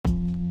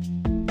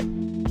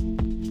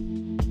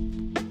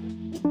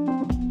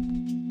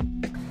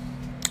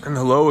And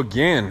hello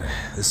again.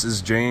 This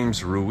is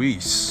James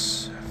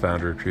Ruiz,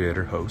 founder,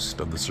 creator,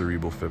 host of the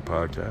Cerebral Fit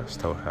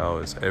Podcast. How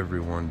is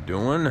everyone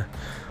doing?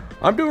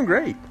 I'm doing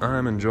great.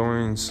 I'm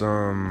enjoying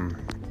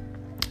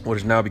what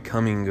is now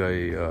becoming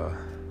a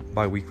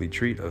bi-weekly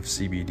treat of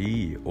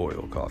CBD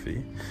oil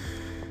coffee.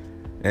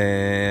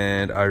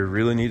 And I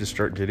really need to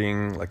start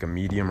getting like a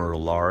medium or a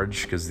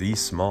large, because these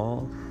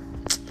small,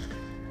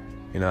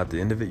 at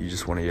the end of it, you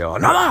just want to yell,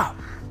 "Another!"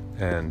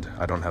 And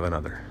I don't have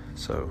another.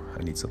 So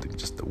I need something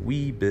just a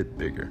wee bit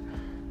bigger.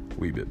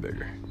 What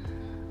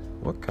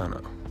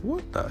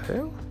the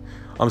hell?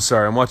 I'm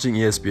sorry, I'm watching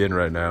ESPN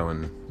right now,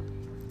 and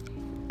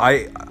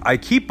I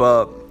keep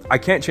up. I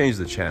can't change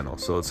the channel,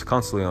 so it's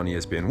constantly on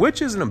ESPN,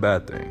 which isn't a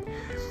bad thing.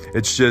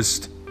 It's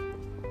just,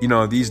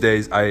 these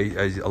days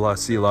I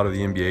see a lot of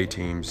the NBA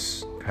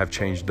teams have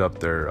changed up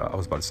their, I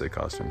was about to say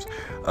costumes,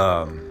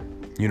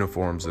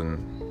 uniforms, and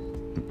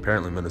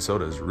apparently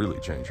Minnesota has really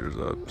changed theirs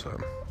up. So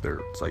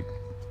it's like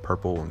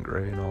purple and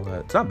gray and all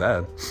that. It's not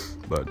bad,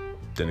 but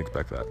didn't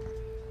expect that.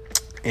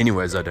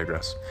 Anyways, I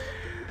digress.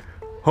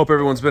 Hope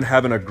everyone's been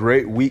having a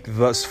great week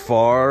thus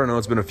far. I know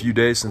it's been a few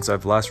days since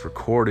I've last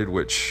recorded,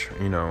 which,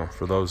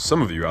 for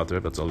some of you out there,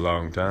 that's a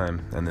long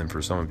time. And then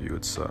for some of you,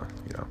 it's,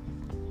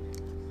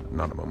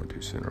 not a moment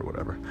too soon or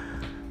whatever.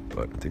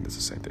 But I think that's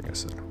the same thing I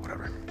said,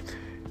 whatever.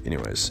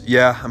 Anyways,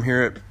 yeah, I'm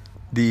here at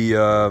the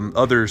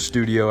other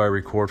studio I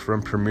record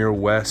from, Premier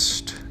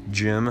West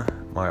Gym,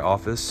 my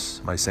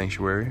office, my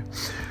sanctuary.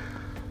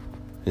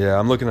 Yeah,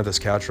 I'm looking at this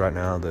couch right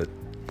now that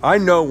I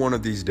know one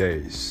of these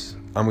days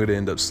I'm going to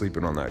end up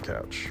sleeping on that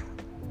couch.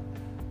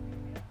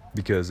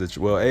 Because A,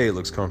 it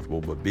looks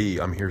comfortable, but B,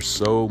 I'm here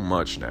so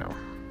much now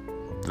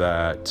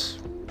that,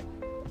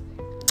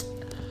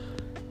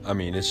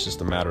 it's just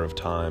a matter of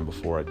time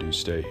before I do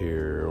stay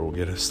here or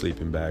get a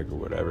sleeping bag or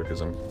whatever, because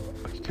I'm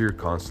here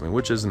constantly,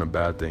 which isn't a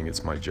bad thing.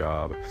 It's my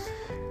job.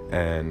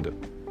 And,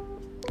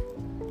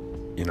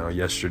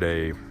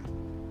 yesterday,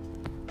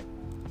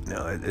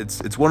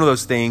 it's one of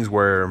those things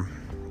where,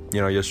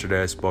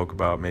 yesterday I spoke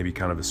about maybe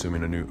kind of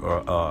assuming a new,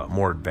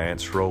 more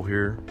advanced role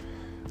here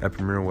at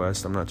Premier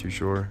West. I'm not too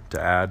sure,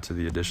 to add to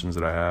the additions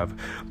that I have,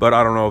 but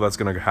I don't know if that's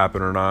going to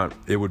happen or not.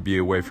 It would be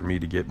a way for me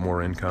to get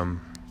more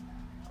income.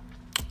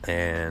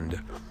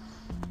 And,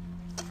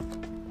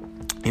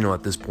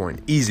 at this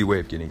point, easy way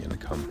of getting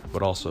income,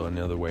 but also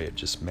another way of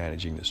just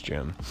managing this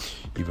gym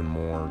even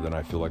more than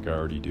I feel like I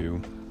already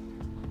do.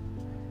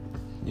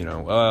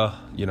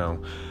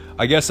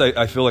 I guess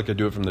I feel like I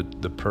do it from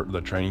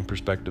the training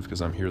perspective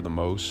because I'm here the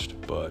most,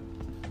 but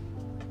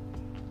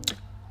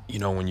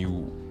when you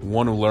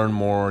want to learn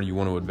more, you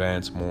want to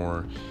advance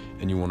more,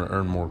 and you want to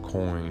earn more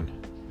coin,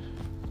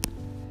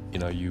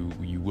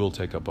 you will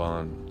take up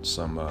on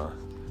some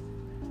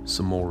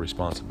more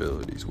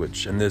responsibilities,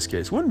 which in this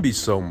case wouldn't be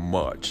so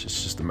much.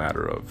 It's just a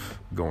matter of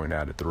going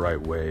at it the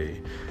right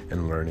way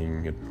and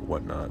learning and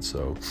whatnot.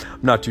 So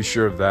I'm not too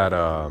sure if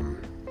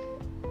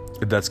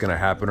that's going to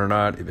happen or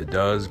not. If it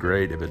does,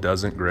 great. If it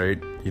doesn't,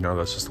 great.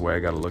 That's just the way I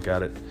got to look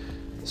at it.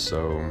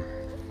 So,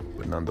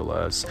 but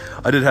nonetheless,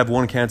 I did have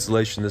one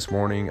cancellation this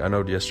morning. I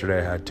know yesterday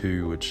I had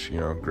two, which,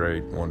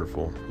 great,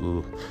 wonderful.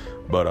 Ugh.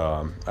 But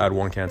I had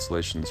one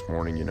cancellation this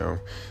morning,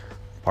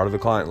 part of the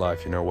client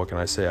life, what can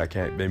I say? I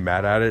can't be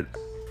mad at it.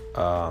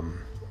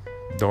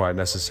 Don't I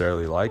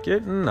necessarily like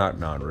it?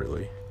 Not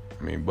really.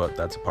 But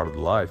that's a part of the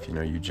life,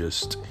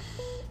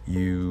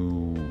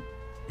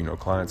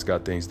 clients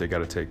got things they got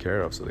to take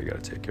care of, so they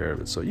got to take care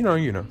of it. So,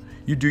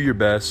 you do your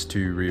best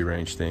to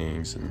rearrange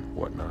things and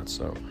whatnot.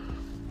 So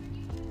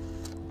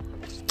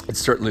it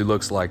certainly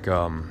looks like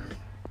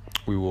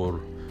we will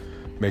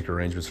make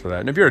arrangements for that.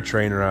 And if you're a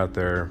trainer out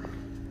there,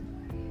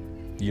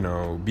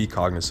 be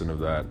cognizant of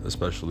that,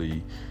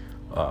 especially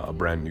a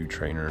brand new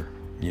trainer.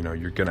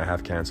 You're going to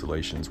have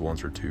cancellations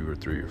once or two or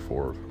three or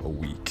four a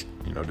week.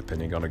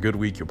 Depending on a good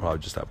week, you'll probably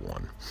just have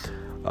one.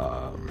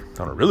 On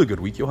a really good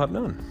week, you'll have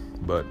none.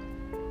 But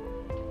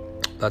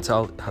that's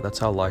how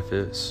life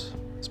is,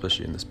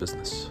 especially in this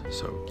business.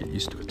 So get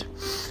used to it.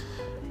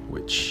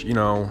 Which,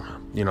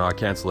 a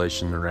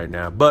cancellation right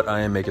now, but I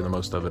am making the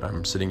most of it.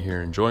 I'm sitting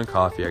here enjoying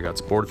coffee. I got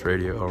sports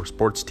radio or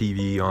sports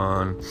TV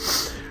on,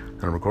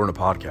 and I'm recording a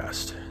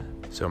podcast.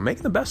 So I'm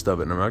making the best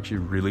of it, and I'm actually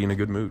really in a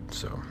good mood.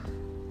 So,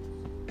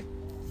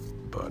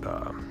 but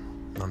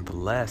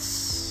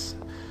nonetheless,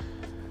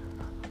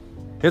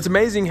 it's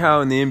amazing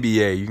how in the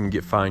NBA you can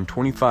get fined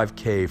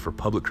 $25,000 for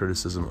public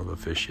criticism of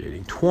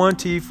officiating.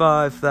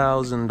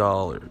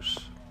 $25,000.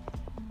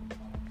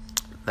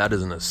 That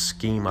isn't a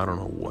scheme. I don't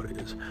know what it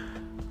is.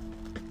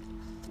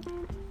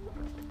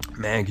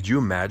 Man, could you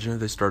imagine if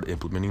they start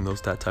implementing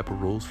that type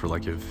of rules for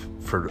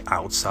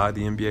outside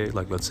the NBA?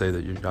 Like, let's say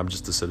that I'm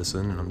just a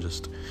citizen and I'm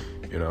just,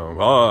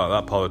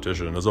 that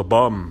politician is a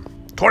bum.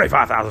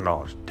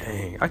 $25,000.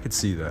 Dang, I could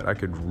see that. I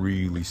could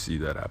really see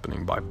that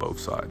happening by both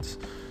sides,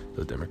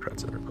 the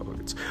Democrats and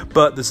Republicans.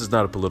 But this is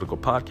not a political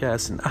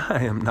podcast, and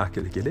I am not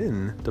going to get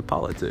into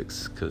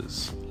politics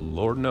because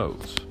Lord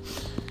knows.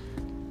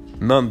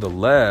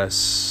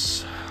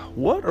 Nonetheless,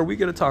 what are we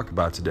going to talk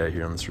about today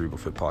here on the Cerebral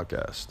Fit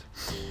Podcast?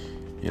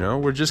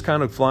 We're just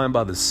kind of flying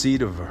by the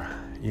seat of,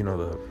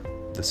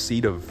 the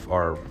seat of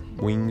our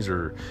wings.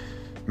 Or,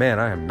 man,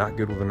 I am not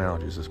good with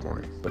analogies this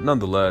morning. But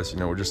nonetheless,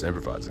 we're just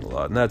improvising a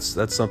lot. And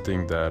that's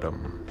something that,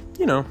 I'm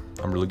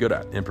really good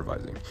at,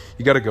 improvising.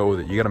 You got to go with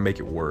it. You got to make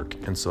it work.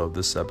 And so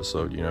this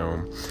episode,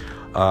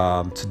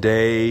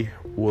 today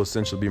will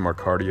essentially be my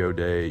cardio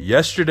day.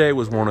 Yesterday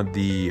was one of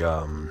the,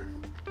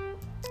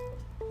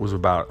 was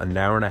about an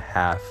hour and a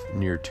half,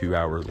 near 2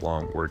 hours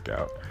long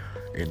workout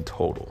in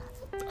total.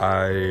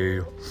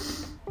 I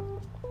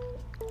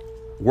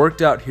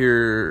worked out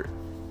here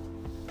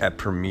at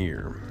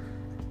Premier.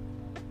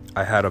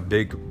 I had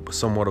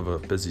somewhat of a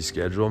busy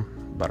schedule,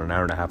 about an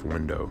hour and a half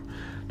window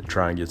to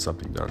try and get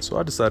something done. So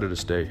I decided to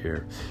stay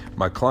here.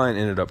 My client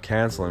ended up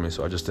canceling me,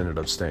 so I just ended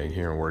up staying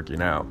here and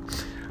working out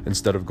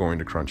instead of going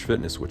to Crunch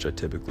Fitness, which I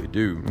typically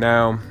do.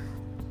 Now,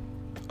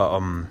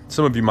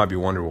 some of you might be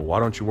wondering, well, why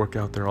don't you work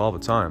out there all the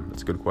time?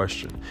 That's a good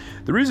question.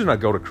 The reason I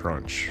go to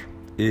Crunch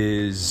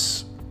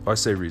is, I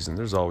say reason,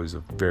 there's always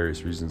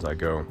various reasons I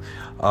go.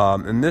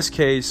 In this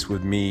case,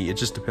 with me, it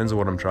just depends on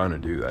what I'm trying to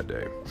do that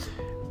day.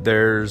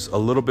 There's a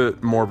little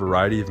bit more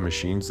variety of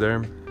machines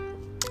there,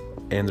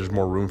 and there's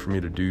more room for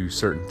me to do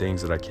certain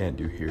things that I can't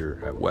do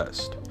here at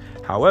West.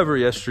 However,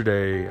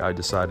 yesterday I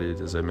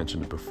decided, as I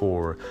mentioned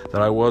before,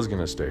 that I was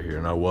going to stay here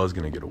and I was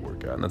going to get a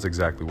workout, and that's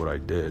exactly what I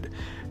did.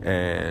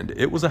 And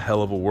it was a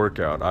hell of a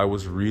workout. I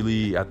was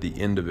really at the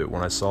end of it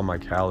when I saw my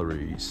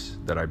calories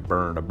that I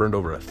burned. I burned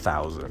over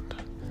 1,000.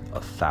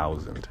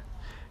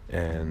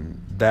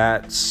 And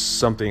that's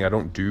something I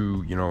don't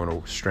do, in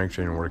a strength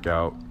training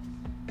workout.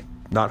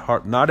 Not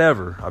hard, not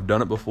ever. I've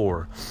done it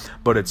before,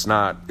 but it's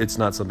not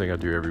something I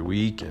do every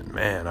week. And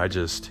man,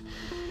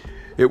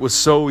 it was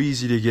so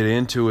easy to get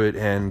into it.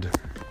 And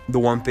the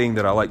one thing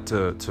that I like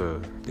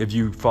to if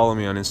you follow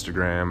me on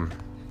Instagram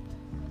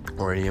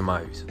or any of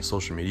my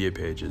social media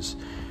pages,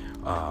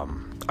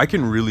 I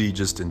can really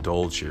just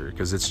indulge here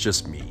because it's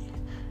just me.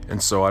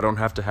 And so I don't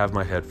have to have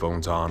my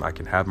headphones on. I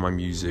can have my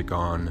music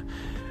on.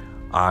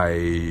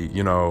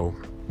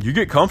 You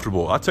get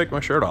comfortable. I take my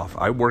shirt off.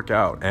 I work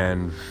out.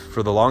 And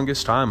for the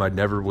longest time, I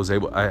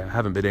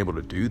haven't been able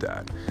to do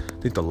that.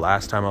 I think the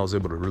last time I was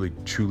able to really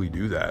truly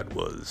do that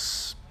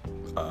was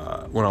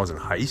when I was in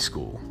high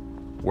school,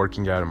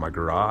 working out in my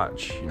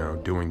garage,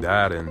 doing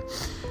that. And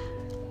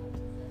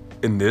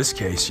in this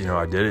case,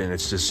 I did it, and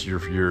it's just,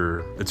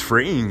 it's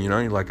freeing,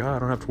 you're like, I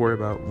don't have to worry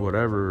about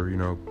whatever,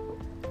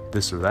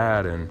 this or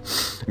that. And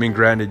I mean,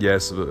 granted,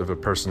 yes, if a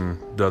person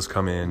does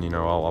come in,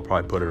 I'll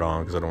probably put it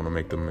on because I don't want to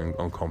make them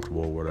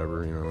uncomfortable or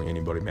whatever,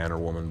 anybody, man or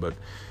woman. But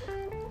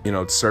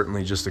it's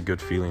certainly just a good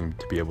feeling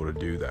to be able to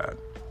do that.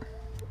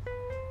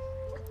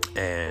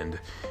 And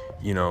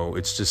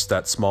it's just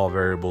that small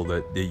variable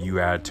that you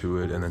add to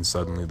it, and then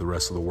suddenly the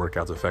rest of the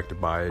workout's affected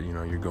by it.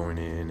 You're going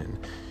in and,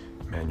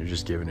 man, you're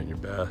just giving it your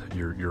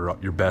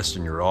best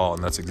and your all,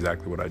 and that's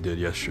exactly what I did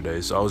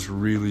yesterday. So I was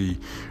really,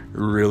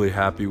 really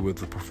happy with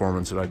the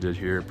performance that I did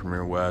here at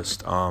Premier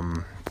West.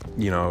 One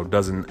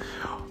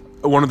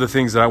of the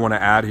things that I want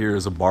to add here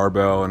is a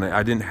barbell, and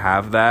I didn't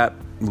have that,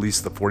 at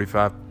least the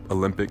 45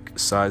 Olympic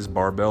size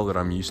barbell that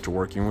I'm used to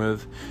working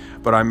with,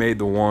 but I made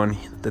the one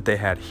that they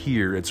had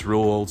here. It's real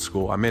old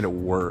school. I made it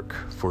work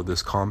for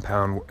this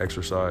compound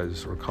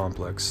exercise or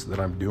complex that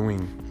I'm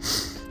doing,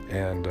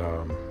 and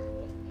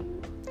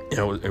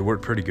it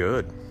worked pretty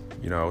good.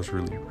 I was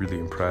really, really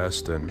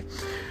impressed. And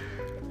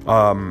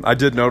I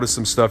did notice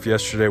some stuff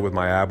yesterday with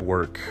my ab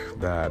work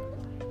that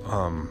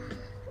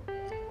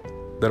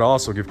I'll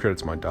also give credit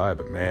to my diet,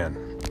 but man,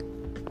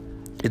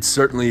 it's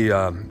certainly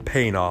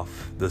paying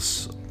off.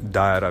 This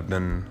diet I've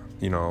been,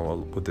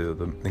 with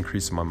the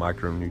increase in my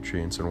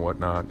micronutrients and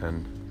whatnot,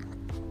 and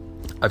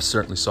I've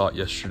certainly saw it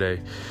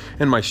yesterday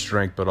in my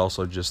strength, but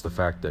also just the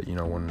fact that,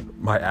 when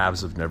my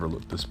abs have never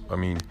looked this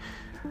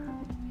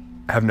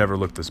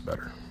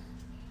better.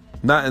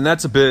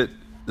 That's a bit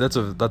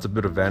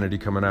of vanity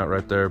coming out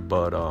right there,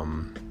 but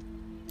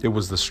it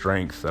was the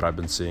strength that I've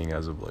been seeing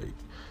as of late.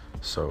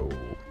 So,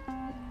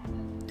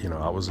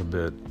 I was a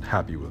bit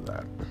happy with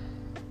that.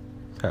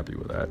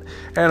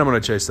 And I'm going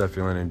to chase that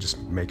feeling and just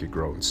make it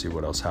grow and see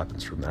what else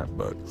happens from that.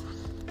 But,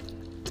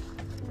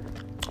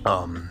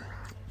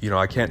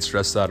 I can't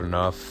stress that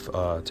enough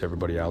to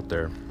everybody out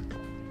there.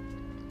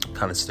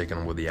 Kind of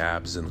sticking with the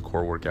abs and the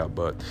core workout,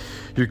 but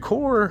your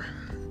core,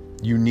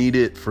 you need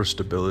it for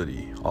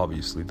stability.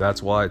 Obviously,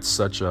 that's why it's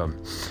such a.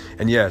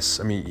 And yes,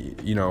 I mean,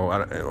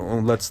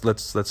 let's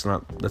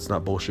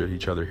not bullshit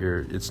each other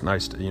here. It's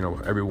nice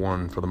to,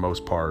 everyone for the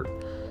most part,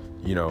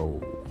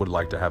 would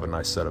like to have a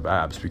nice set of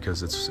abs,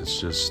 because it's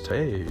just,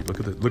 hey, look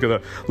at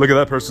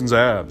that person's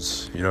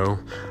abs.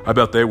 I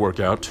bet they work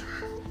out.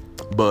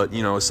 But,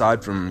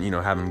 aside from,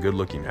 having good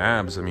looking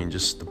abs, I mean,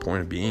 just the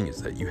point of being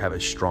is that you have a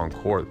strong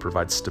core that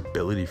provides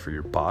stability for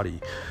your body,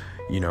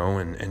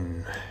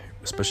 and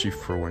especially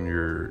for when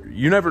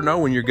you never know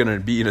when you're going to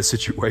be in a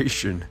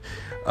situation,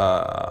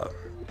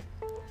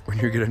 when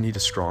you're going to need a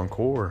strong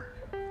core.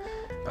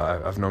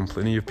 I've known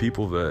plenty of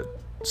people that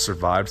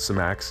survived some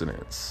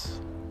accidents,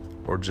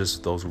 or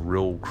just those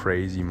real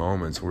crazy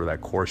moments where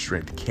that core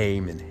strength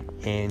came in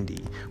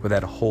handy, where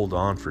that hold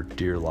on for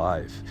dear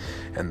life.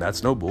 And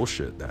that's no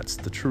bullshit. That's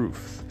the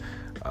truth.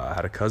 I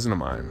had a cousin of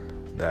mine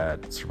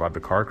that survived a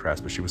car crash,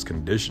 but she was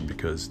conditioned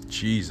because,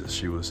 Jesus,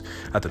 she was,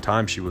 at the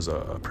time, she was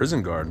a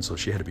prison guard, and so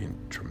she had to be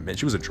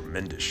she was in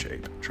tremendous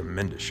shape.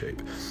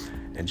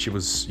 And she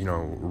was, you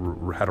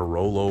know, had a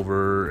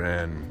rollover,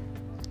 and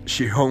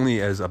she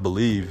only, as I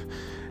believe,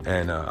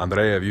 and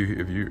Andrea,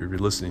 if you're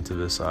listening to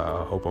this,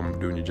 I hope I'm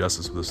doing you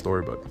justice with this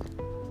story, but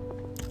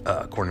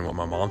according to what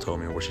my mom told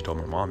me, or what she told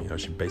my mom, you know,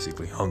 she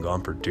basically hung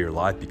on for dear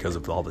life because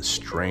of all the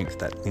strength,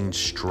 that lean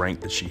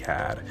strength that she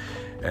had,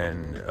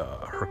 and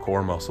her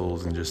core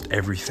muscles and just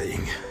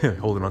everything,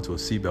 holding onto a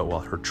seatbelt while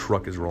her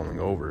truck is rolling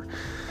over.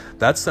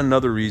 That's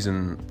another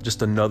reason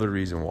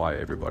why,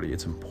 everybody,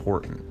 it's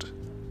important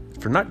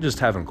for not just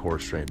having core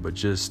strength, but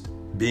just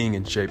being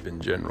in shape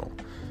in general.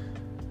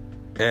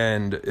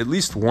 And at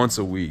least once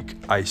a week,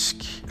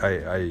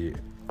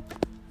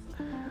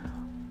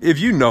 if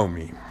you know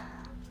me,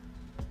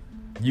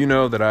 you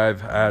know that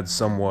I've had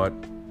somewhat,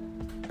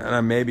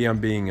 and maybe I'm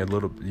being a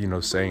little, you know,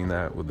 saying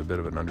that with a bit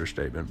of an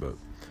understatement, but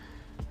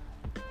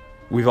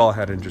we've all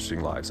had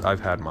interesting lives. I've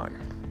had mine.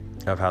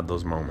 I've had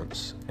those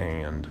moments,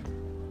 and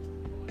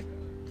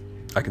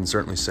I can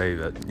certainly say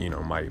that, you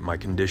know, my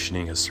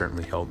conditioning has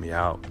certainly helped me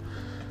out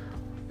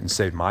and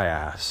saved my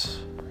ass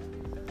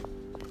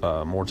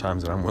more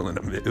times than I'm willing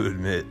to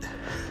admit.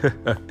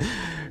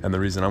 And the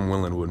reason I'm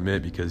willing to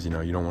admit, because, you know,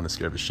 you don't want to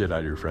scare the shit out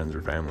of your friends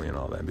or family and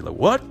all that, and be like,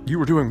 what? You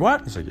were doing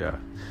what? It's like, yeah.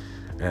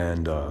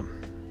 And,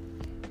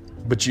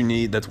 but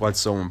that's why it's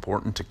so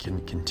important to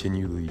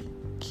continually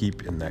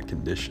keep in that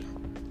condition.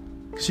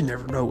 Because you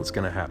never know what's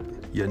going to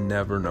happen. You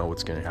never know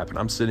what's going to happen.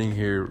 I'm sitting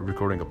here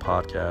recording a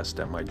podcast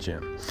at my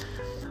gym.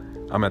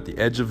 I'm at the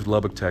edge of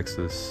Lubbock,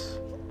 Texas.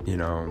 You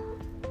know,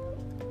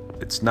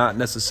 it's not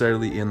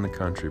necessarily in the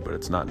country, but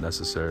it's not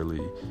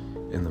necessarily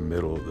in the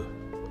middle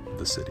of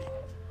the city.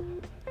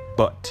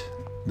 But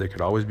there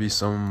could always be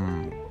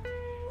some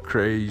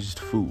crazed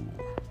fool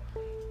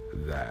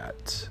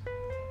that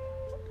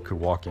could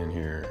walk in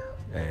here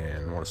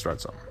and want to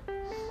start something,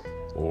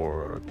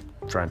 or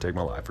try and take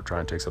my life, or try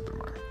and take something of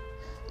mine.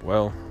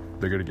 Well,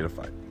 they're going to get a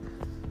fight.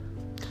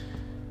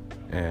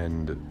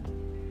 And,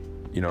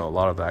 you know, a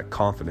lot of that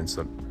confidence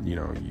that, you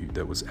know,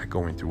 that was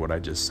echoing through what I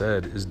just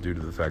said is due to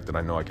the fact that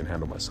I know I can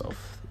handle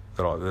myself.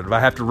 That if I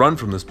have to run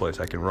from this place,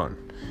 I can run.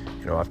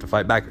 You know, I have to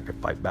fight back, I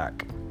can fight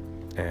back.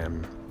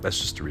 And that's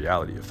just the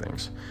reality of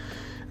things.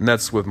 And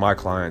that's with my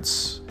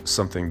clients,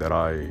 something that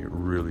I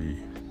really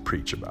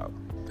preach about,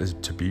 is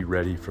to be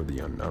ready for the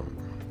unknown.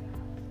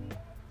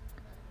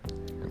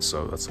 And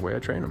so that's the way I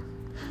train them.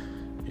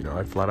 You know,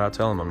 I flat out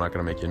tell them, I'm not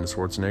going to make you into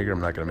Schwarzenegger,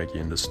 I'm not going to make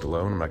you into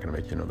Stallone, I'm not going to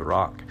make you into The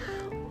Rock.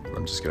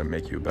 I'm just going to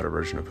make you a better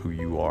version of who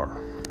you are.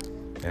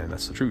 And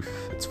that's the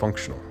truth. It's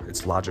functional.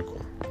 It's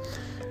logical.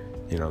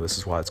 You know, this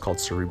is why it's called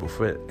cerebral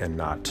fit and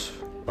not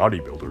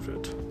bodybuilder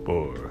fit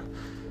or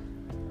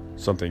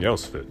something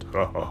else fit.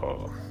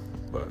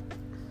 But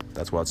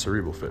that's why it's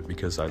cerebral fit,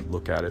 because I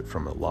look at it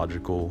from a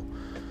logical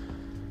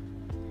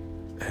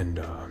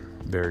and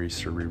very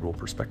cerebral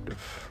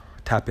perspective.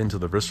 Tap into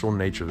the visceral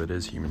nature that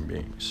is human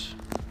beings.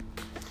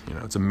 You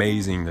know, it's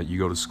amazing that you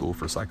go to school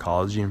for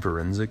psychology and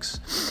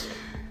forensics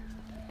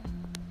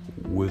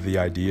with the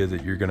idea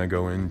that you're going to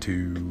go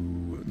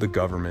into the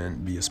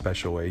government, be a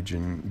special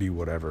agent, be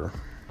whatever.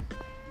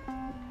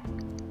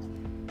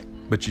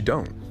 But you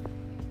don't.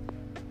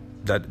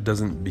 That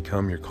doesn't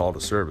become your call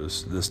to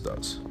service. This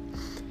does.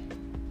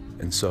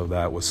 And so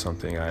that was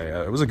something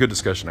it was a good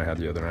discussion I had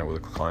the other night with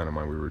a client of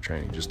mine. We were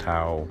training just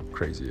how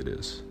crazy it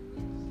is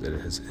that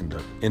it has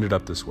ended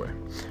up this way.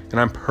 And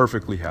I'm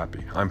perfectly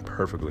happy.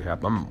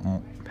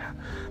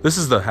 This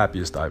is the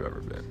happiest I've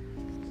ever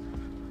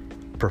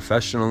been,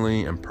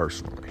 professionally and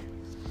personally.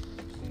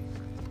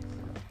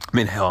 I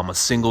mean, hell, I'm a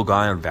single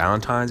guy on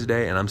Valentine's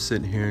Day, and I'm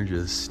sitting here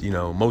just, you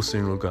know, most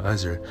single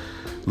guys are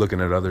looking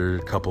at other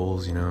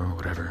couples, you know,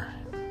 whatever,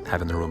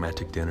 having their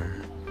romantic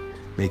dinner,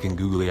 making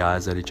googly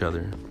eyes at each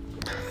other.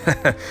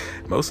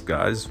 Most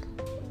guys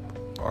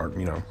are,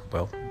 you know,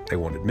 well, they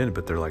won't admit it,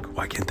 but they're like,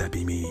 why can't that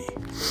be me?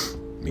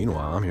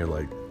 Meanwhile, I'm here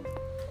like,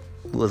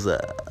 what's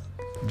up?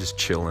 Just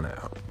chilling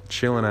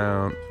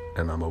out,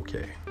 and I'm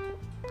okay.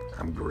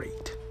 I'm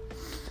great.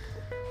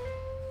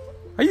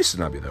 I used to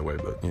not be that way,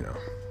 but, you know,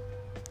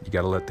 you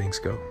gotta let things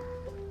go.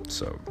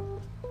 So,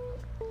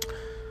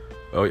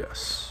 oh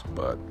yes,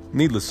 but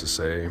needless to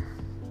say,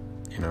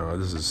 you know,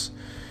 this is,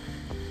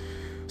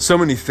 so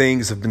many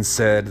things have been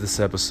said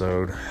this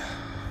episode.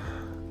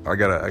 I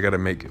gotta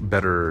make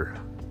better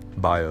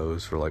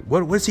bios for like,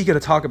 what's he gonna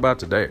talk about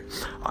today?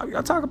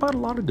 I talk about a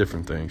lot of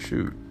different things,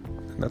 shoot.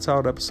 And that's how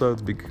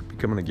episodes be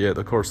coming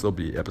together. Of course, there'll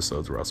be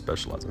episodes where I'll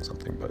specialize in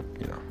something, but,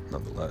 you know,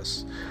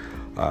 nonetheless.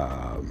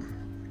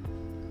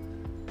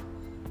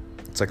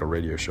 It's like a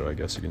radio show, I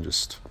guess. You can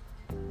just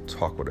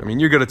talk what, I mean,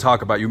 you're going to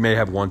talk about, you may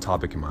have one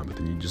topic in mind, but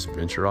then you just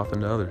venture off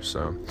into others.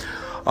 So,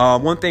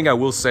 one thing I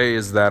will say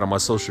is that on my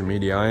social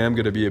media, I am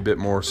going to be a bit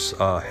more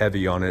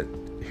heavy on it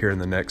here in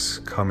the next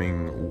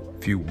coming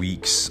few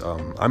weeks.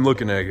 I'm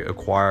looking to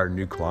acquire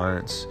new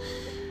clients.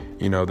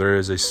 There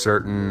is a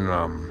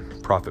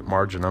certain profit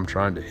margin I'm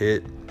trying to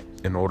hit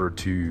in order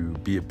to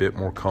be a bit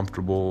more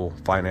comfortable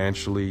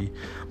financially,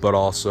 but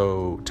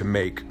also to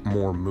make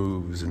more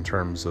moves in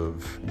terms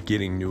of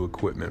getting new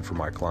equipment for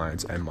my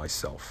clients and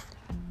myself.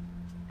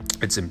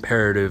 It's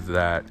imperative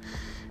that,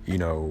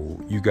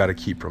 you got to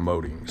keep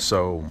promoting.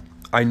 So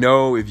I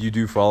know if you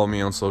do follow me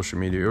on social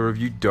media, or if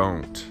you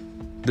don't,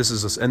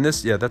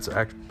 that's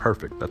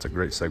perfect. That's a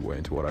great segue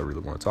into what I really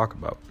want to talk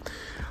about.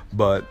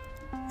 But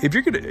if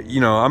you're gonna,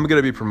 I'm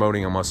gonna be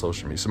promoting on my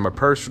social media, so my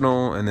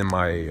personal, and then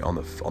on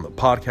the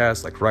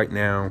podcast, like right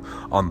now,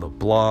 on the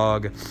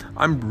blog,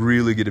 I'm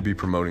really gonna be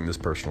promoting this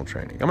personal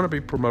training. I'm gonna be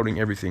promoting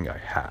everything I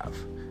have,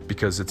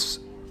 because it's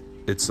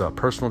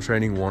personal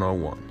training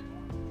 101.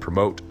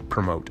 Promote,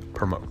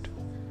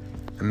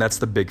 and that's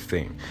the big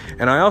thing.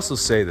 And I also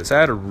say this. I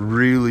had a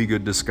really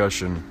good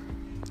discussion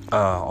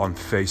on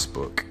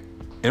Facebook,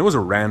 and it was a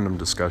random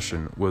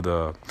discussion with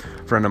a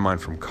friend of mine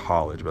from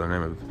college by the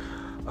name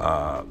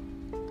of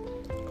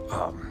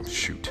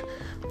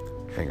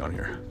hang on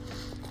here.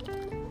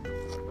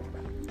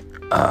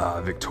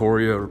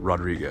 Victoria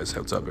Rodriguez.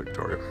 What's up,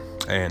 Victoria?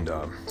 And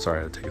sorry,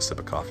 I had to take a sip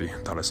of coffee.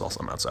 Thought I saw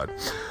something outside.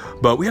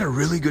 But we had a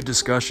really good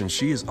discussion.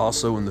 She is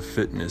also in the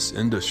fitness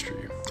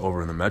industry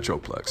over in the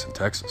Metroplex in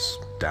Texas,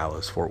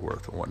 Dallas, Fort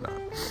Worth, and whatnot.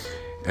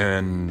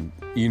 And,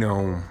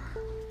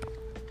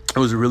 it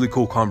was a really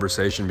cool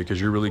conversation,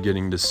 because you're really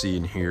getting to see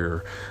and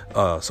hear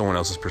someone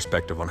else's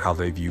perspective on how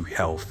they view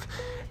health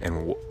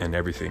and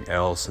everything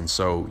else. And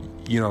so,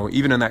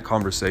 even in that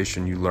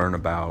conversation, you learn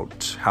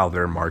about how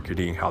they're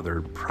marketing, how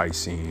they're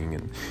pricing,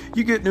 and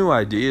you get new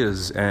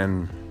ideas.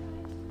 And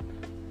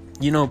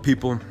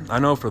people, I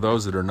know for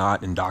those that are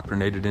not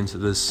indoctrinated into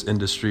this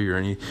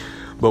industry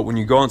but when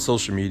you go on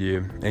social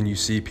media and you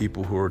see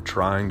people who are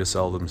trying to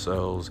sell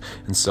themselves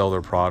and sell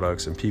their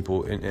products, and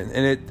people, and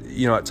it,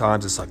 at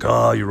times it's like,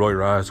 oh, you roll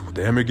your eyes, well,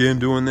 them again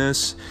doing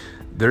this.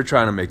 They're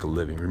trying to make a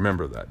living.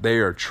 Remember that. They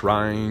are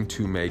trying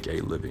to make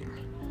a living.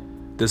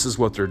 This is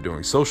what they're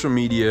doing. Social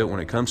media, when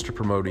it comes to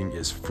promoting,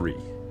 is free.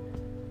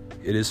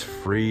 It is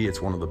free.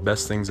 It's one of the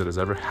best things that has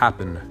ever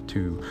happened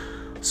to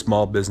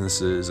small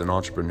businesses and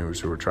entrepreneurs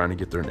who are trying to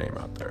get their name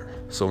out there.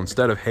 So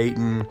instead of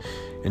hating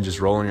and just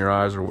rolling your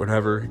eyes or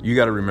whatever, you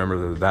got to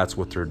remember that that's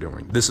what they're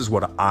doing. This is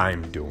what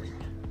I'm doing.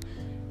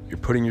 You're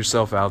putting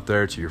yourself out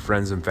there to your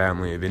friends and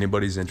family. If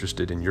anybody's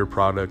interested in your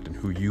product and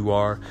who you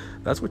are,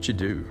 that's what you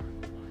do.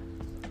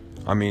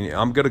 I mean,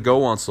 I'm going to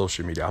go on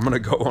social media. I'm going to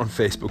go on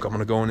Facebook. I'm going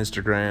to go on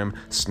Instagram,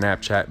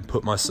 Snapchat, and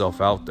put myself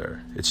out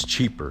there. It's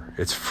cheaper.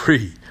 It's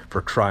free,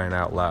 for crying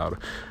out loud.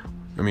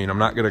 I mean, I'm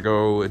not going to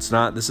go,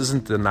 this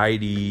isn't the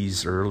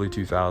 90s or early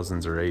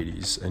 2000s or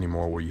 80s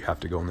anymore, where you have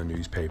to go in the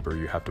newspaper,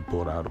 you have to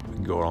pull it out,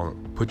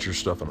 put your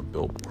stuff on a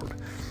billboard.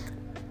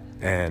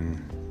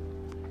 And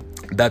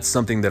that's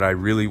something that I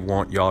really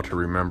want y'all to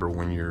remember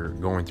when you're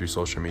going through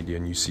social media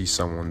and you see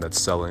someone that's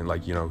selling,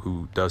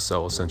 who does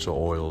sell essential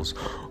oils,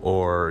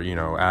 or,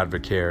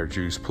 Advocare,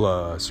 Juice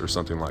Plus, or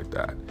something like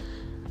that.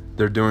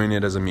 They're doing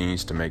it as a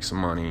means to make some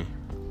money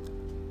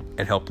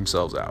and help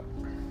themselves out.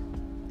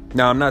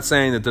 Now, I'm not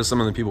saying that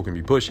some of the people can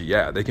be pushy.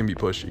 Yeah, they can be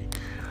pushy.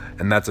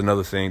 And that's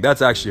another thing.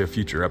 That's actually a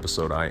future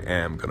episode I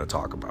am going to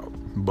talk about.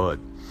 But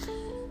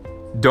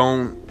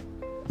don't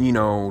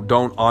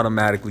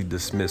automatically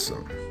dismiss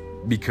them,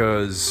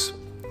 because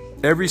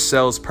every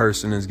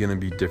salesperson is going to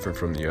be different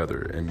from the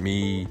other. And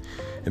me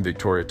and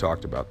Victoria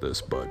talked about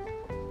this, but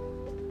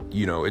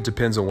it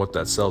depends on what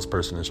that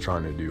salesperson is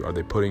trying to do. Are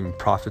they putting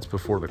profits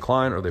before the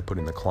client, or are they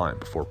putting the client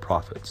before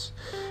profits?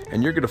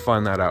 And you're going to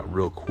find that out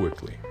real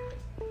quickly.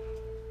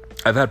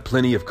 I've had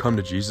plenty of come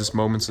to Jesus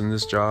moments in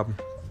this job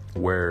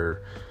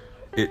where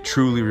it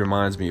truly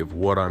reminds me of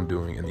what I'm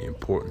doing and the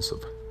importance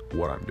of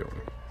what I'm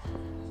doing.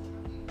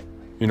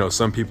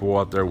 Some people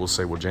out there will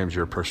say, well, James,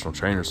 you're a personal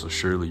trainer, so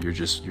surely you're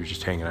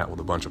just hanging out with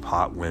a bunch of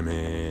hot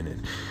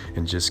women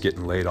and just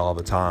getting laid all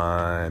the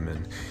time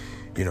and,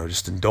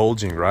 just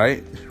indulging,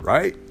 right?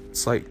 Right?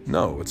 It's like,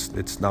 no,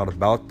 it's not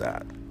about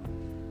that.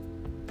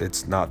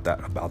 It's not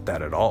about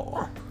that at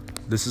all.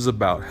 This is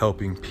about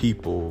helping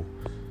people.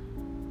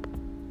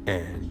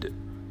 And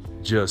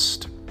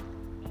just,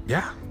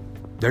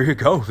 there you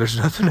go. There's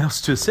nothing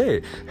else to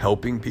say.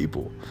 Helping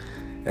people.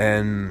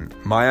 And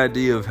my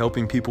idea of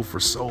helping people for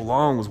so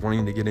long was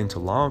wanting to get into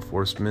law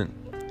enforcement.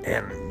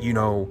 And,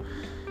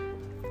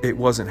 it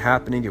wasn't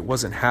happening. It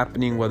wasn't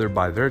happening, whether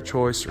by their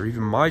choice or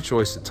even my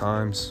choice at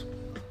times.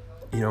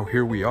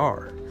 Here we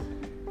are.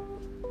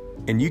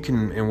 And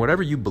and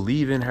whatever you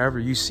believe in, however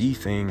you see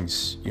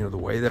things, the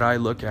way that I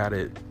look at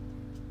it,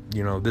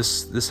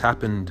 this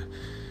happened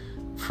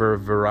for a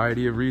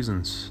variety of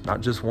reasons,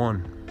 not just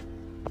one.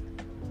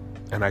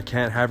 And I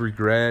can't have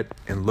regret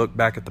and look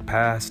back at the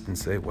past and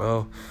say,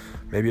 well,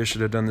 maybe I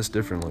should have done this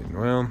differently.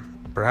 Well,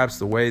 perhaps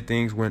the way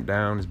things went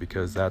down is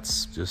because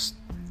that's just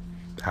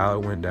how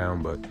it went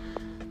down. But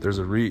there's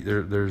a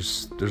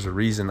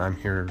reason I'm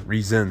here,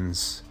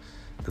 reasons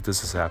that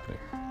this is happening,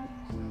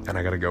 and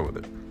I got to go with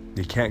it.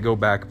 You can't go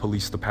back,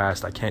 police the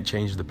past. I can't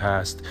change the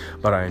past,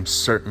 but I am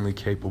certainly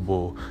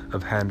capable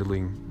of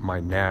handling my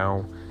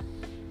now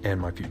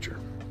and my future.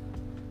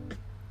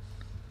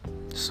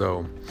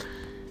 So,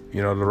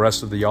 the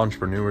rest of the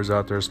entrepreneurs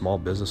out there, small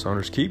business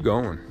owners, keep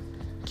going.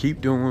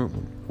 Keep doing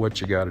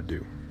what you got to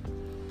do.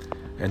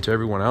 And to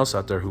everyone else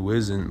out there who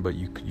isn't, but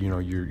you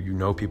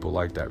know people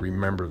like that,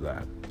 remember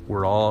that.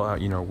 We're all,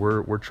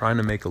 we're trying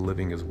to make a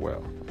living as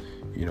well.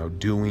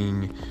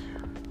 Doing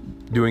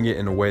it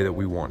in a way that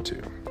we want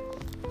to.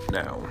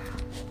 Now,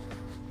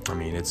 I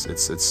mean, it's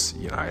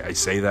I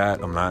say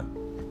that, I'm not,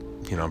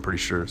 I'm pretty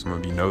sure some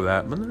of you know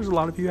that, but there's a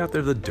lot of you out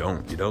there that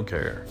don't. You don't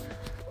care.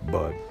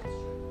 But,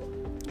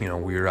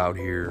 we're out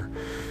here,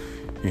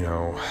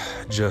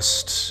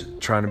 just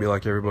trying to be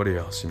like everybody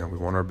else. We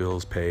want our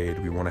bills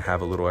paid. We want to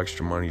have a little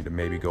extra money to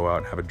maybe go out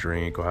and have a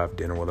drink or have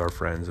dinner with our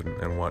friends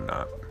and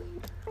whatnot.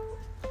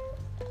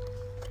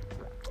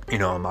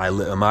 Am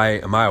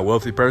I a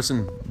wealthy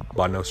person?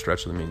 By no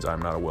stretch of the means.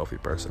 I'm not a wealthy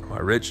person. Am I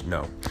rich?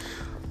 No.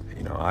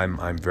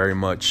 I'm very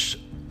much,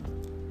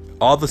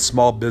 all the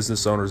small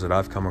business owners that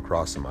I've come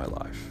across in my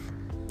life,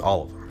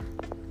 all of them,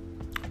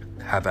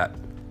 have at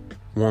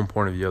one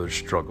point or the other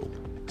struggled,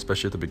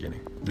 especially at the beginning.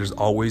 There's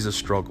always a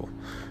struggle.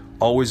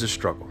 Always a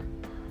struggle.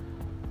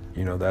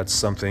 That's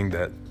something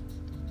that,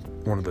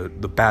 one of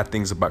the bad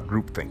things about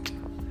groupthink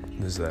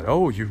is that,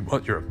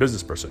 you're a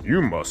business person.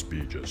 You must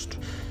be just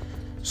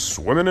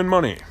swimming in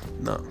money.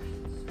 No.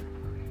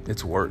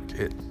 It's work.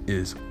 It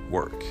is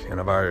work. And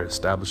I've already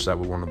established that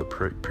with one of the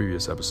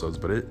previous episodes,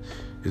 but it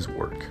is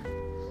work.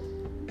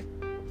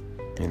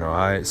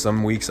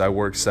 Some weeks I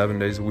work 7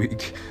 days a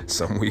week.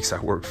 Some weeks I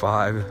work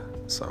 5.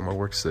 Some I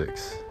work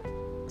 6.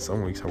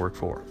 Some weeks I work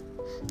 4.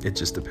 It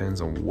just depends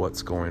on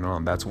what's going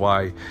on. That's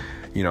why,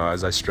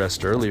 as I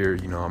stressed earlier,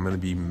 I'm going to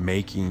be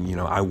making,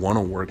 I want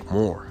to work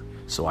more.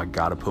 So I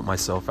got to put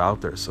myself out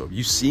there. So if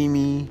you see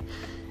me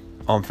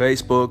on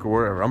Facebook or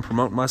wherever I'm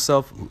promoting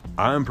myself,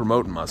 I'm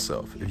promoting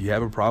myself. If you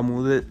have a problem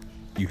with it,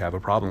 you have a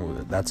problem with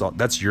it. That's all.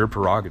 That's your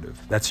prerogative.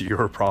 That's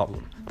your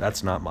problem.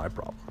 That's not my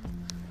problem.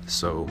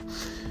 So,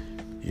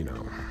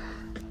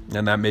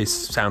 and that may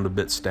sound a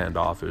bit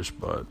standoffish,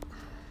 but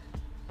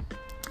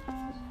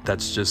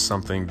that's just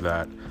something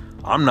that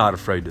I'm not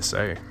afraid to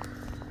say.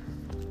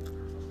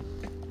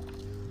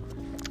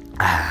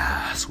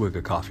 Swig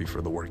of coffee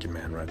for the working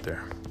man right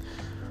there.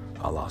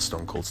 A la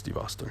Stone Cold Steve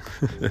Austin.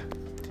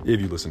 If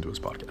you listen to his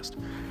podcast.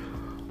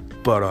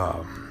 But,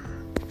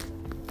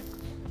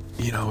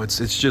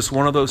 it's just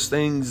one of those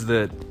things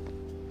that's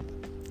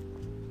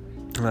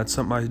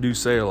something I do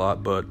say a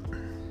lot, but,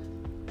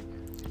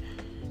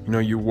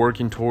 you're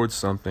working towards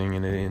something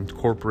and it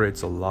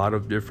incorporates a lot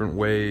of different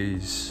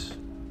ways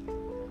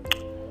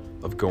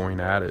of going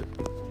at it.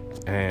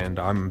 And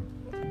I'm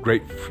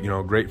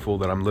grateful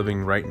that I'm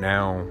living right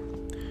now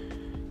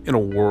in a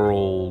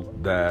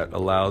world that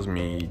allows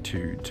me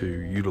to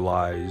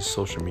utilize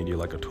social media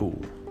like a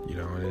tool. It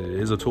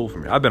is a tool for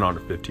me. I've been on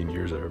it 15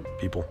 years,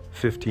 people.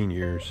 15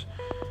 years.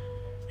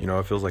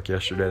 It feels like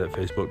yesterday that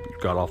Facebook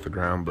got off the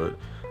ground, but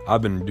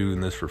I've been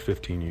doing this for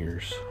 15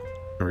 years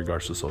in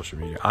regards to social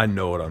media. I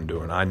know what I'm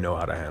doing. I know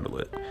how to handle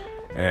it.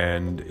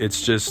 And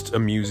it's just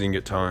amusing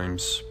at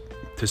times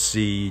to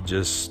see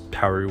just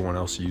how everyone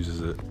else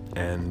uses it.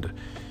 And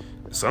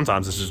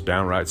sometimes it's just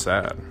downright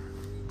sad.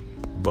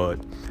 But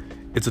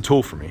it's a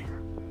tool for me,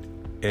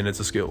 and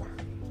it's a skill,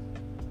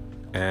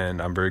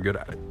 and I'm very good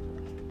at it,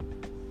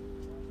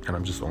 and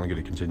I'm just only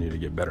going to continue to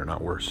get better,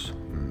 not worse,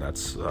 and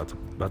that's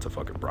a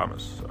fucking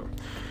promise. So,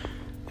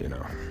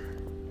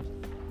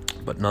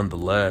 but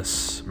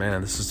nonetheless, man,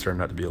 this has turned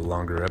out to be a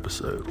longer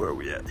episode. Where are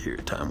we at here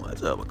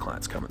time-wise? Oh, my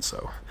client's coming,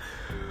 so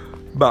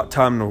about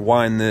time to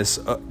wind this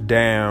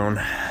down.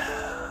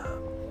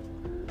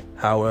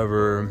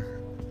 However,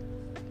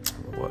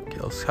 what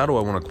else? How do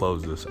I want to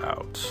close this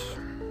out?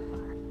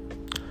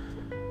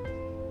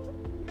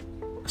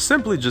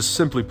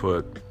 Simply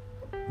put,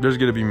 there's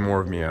going to be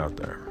more of me out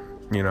there.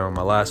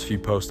 My last few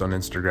posts on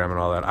Instagram and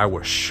all that, I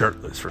was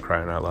shirtless, for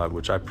crying out loud,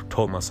 which I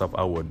told myself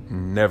I would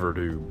never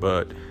do.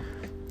 But,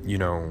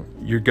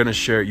 you're going to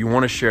share, you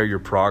want to share your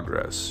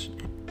progress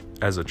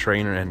as a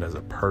trainer and as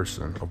a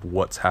person of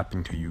what's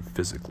happening to you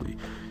physically.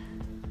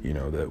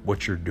 That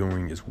what you're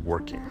doing is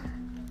working.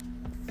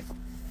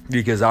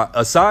 Because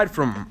aside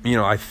from,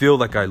 I feel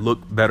like I look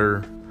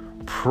better,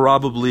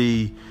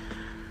 probably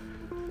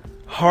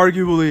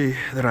arguably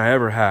than I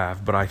ever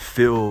have, but I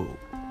feel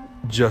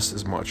just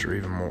as much or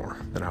even more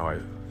than how I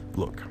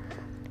look.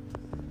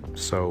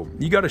 So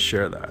you got to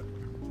share that,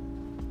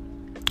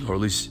 or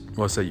at least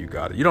let's say you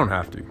got it. You don't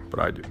have to, but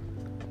I do,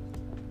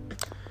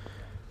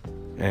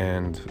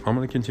 and I'm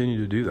going to continue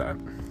to do that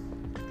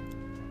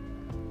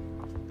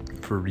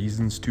for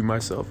reasons to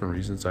myself and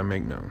reasons I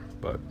make known.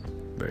 But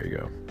there you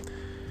go.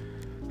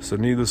 So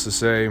needless to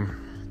say,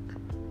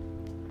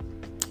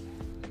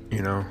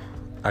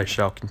 I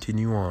shall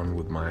continue on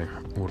with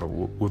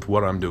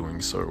what I'm doing,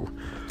 so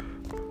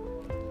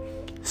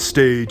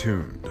stay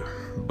tuned.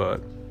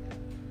 But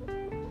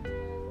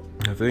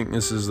I think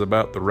this is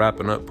about the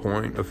wrapping up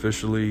point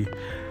officially.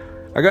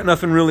 I got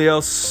nothing really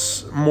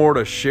else more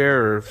to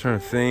share. I'm trying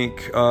to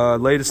think.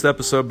 Latest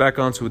episode back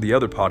onto the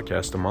other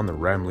podcast I'm on, The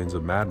Ramblings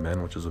of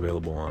Madmen, which is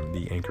available on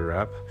the Anchor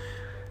app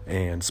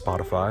and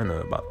Spotify and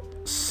about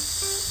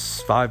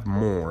 5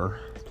 more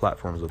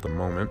platforms at the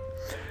moment.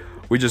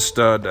 We just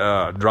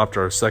dropped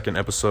our second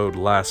episode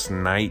last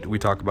night. We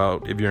talk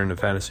about, if you're into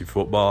fantasy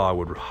football, I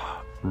would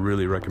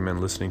really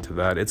recommend listening to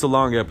that. It's a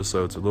long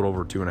episode. It's a little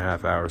over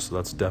 2.5 hours, so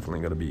that's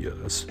definitely going to be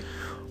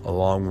a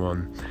long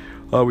one.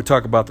 We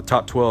talk about the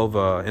top 12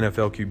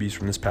 NFL QBs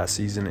from this past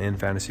season in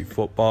fantasy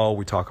football.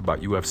 We talk about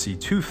UFC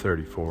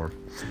 234.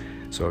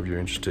 So if you're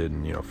interested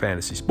in,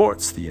 fantasy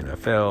sports, the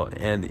NFL,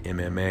 and the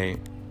MMA,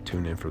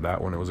 tune in for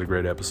that one. It was a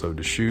great episode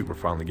to shoot. We're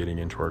finally getting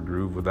into our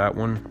groove with that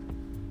one.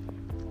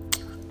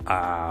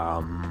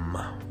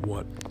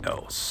 What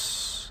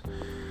else?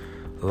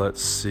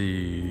 Let's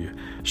see.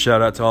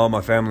 Shout out to all my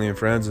family and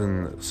friends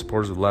and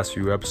supporters of the last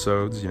few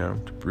episodes.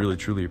 Really,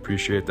 truly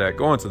appreciate that.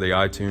 Go onto the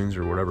iTunes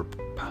or whatever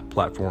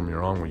platform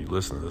you're on when you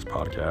listen to this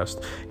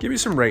podcast. Give me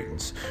some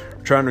ratings.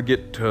 I'm trying to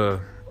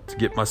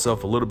get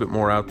myself a little bit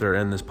more out there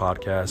in this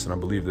podcast, and I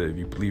believe that if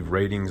you leave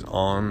ratings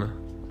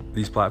on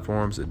these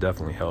platforms, it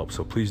definitely helps.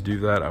 So please do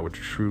that. I would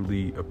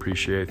truly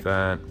appreciate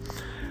that.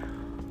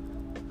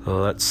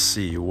 Let's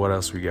see what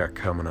else we got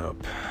coming up.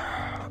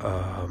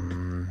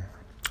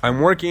 I'm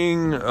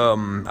working.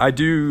 I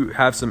do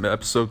have some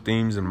episode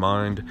themes in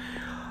mind.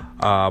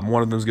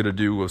 One of them's going to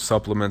do with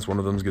supplements. One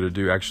of them's going to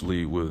do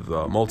actually with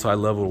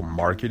multi-level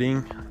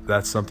marketing.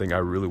 That's something I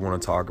really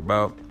want to talk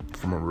about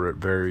from a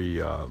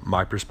very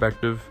my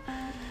perspective.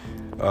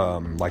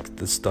 Like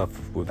the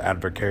stuff with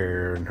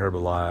Advocare and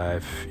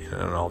Herbalife,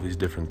 and all these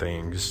different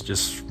things.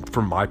 Just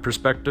from my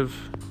perspective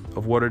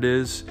of what it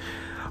is.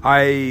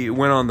 I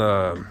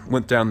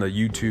went down the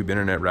YouTube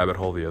internet rabbit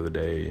hole the other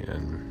day,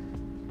 and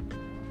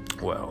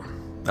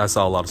I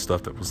saw a lot of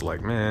stuff that was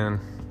like, man,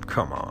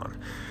 come on.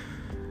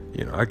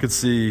 I could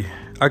see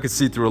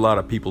through a lot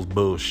of people's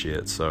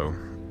bullshit. So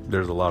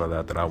there's a lot of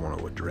that I want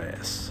to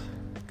address,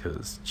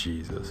 because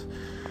Jesus,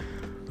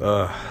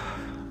 I'm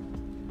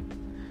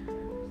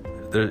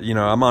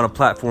on a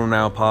platform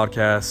now,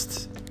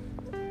 podcast,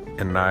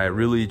 and I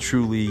really,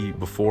 truly,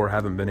 before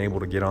haven't been able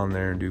to get on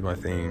there and do my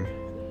thing.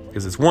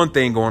 Because it's one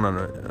thing going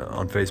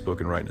on Facebook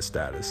and writing a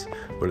status,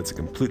 but it's a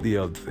completely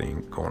other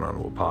thing going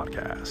on with a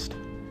podcast,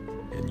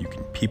 and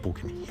people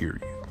can hear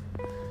you.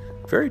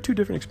 Very two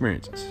different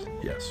experiences,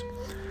 yes.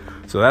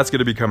 So that's going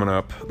to be coming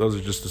up. Those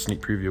are just a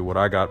sneak preview of what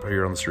I got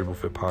here on the Cerebral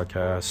Fit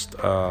podcast.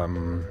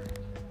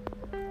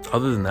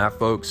 Other than that,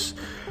 folks,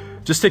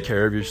 just take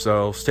care of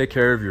yourselves. Take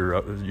care of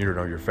your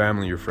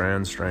family, your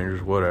friends,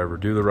 strangers, whatever.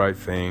 Do the right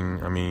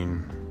thing. I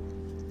mean,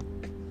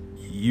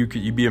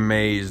 you'd be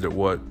amazed at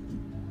what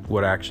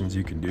actions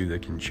you can do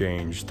that can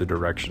change the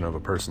direction of a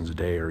person's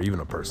day or even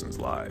a person's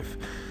life.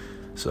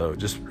 So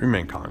just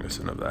remain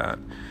cognizant of that.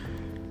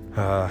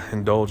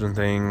 Indulge in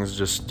things.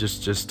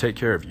 Just take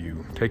care of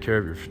you. Take care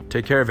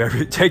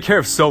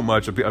of so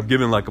much. I'm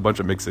giving like a bunch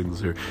of mixed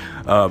signals here.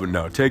 But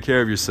no, take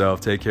care of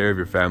yourself. Take care of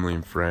your family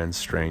and friends,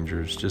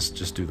 strangers.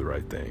 Just do the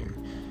right thing.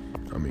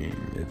 I mean,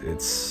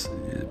 it's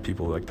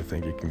people like to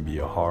think it can be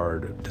a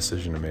hard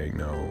decision to make.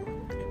 No,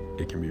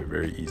 it can be a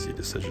very easy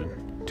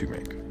decision to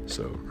make.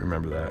 So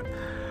remember that.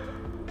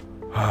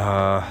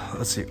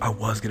 Let's see. I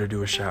was going to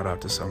do a shout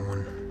out to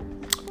someone.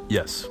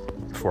 Yes,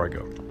 before I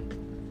go.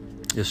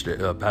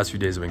 Yesterday, past few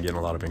days I've been getting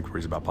a lot of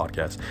inquiries about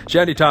podcasts.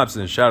 Shandy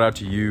Thompson, shout out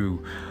to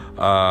you.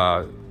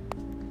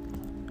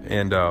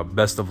 And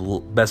best of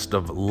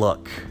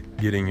luck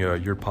getting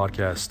your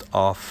podcast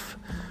off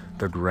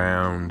the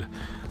ground.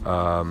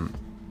 I'm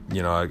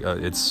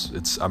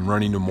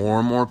running into more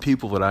and more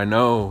people that I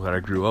know that I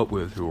grew up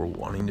with who are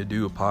wanting to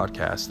do a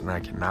podcast, and I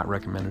cannot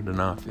recommend it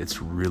enough.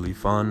 It's really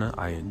fun.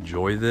 I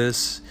enjoy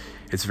this.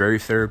 It's very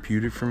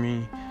therapeutic for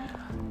me.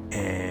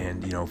 And,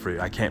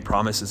 I can't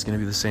promise it's going to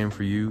be the same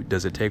for you.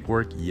 Does it take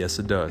work? Yes,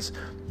 it does.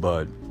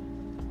 But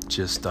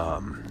just,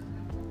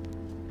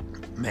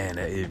 man,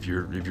 if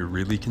you're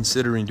really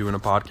considering doing a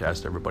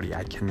podcast, everybody,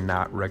 I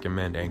cannot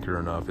recommend Anchor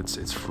enough.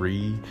 It's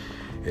free,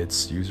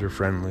 it's user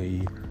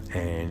friendly,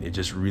 and it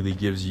just really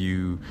gives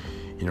you,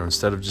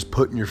 instead of just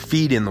putting your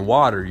feet in the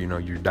water,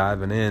 you're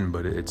diving in.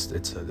 But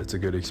it's a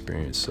good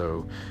experience.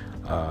 So,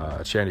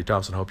 Shandy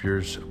Thompson, hope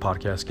yours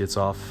podcast gets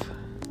off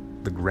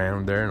the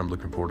ground there, and I'm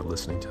looking forward to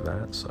listening to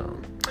that. So,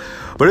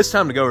 but it's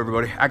time to go,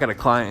 everybody. I got a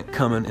client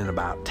coming in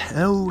about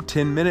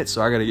 10 minutes,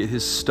 so I got to get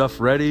his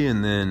stuff ready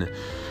and then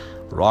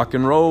rock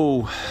and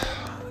roll.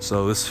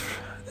 So this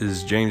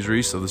is James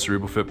Reese of the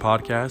Cerebral Fit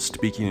podcast,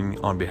 speaking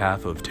on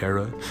behalf of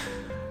Tara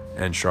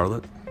and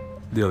Charlotte,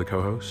 the other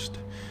co-host.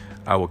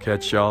 I will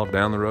catch y'all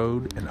down the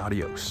road, and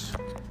adios.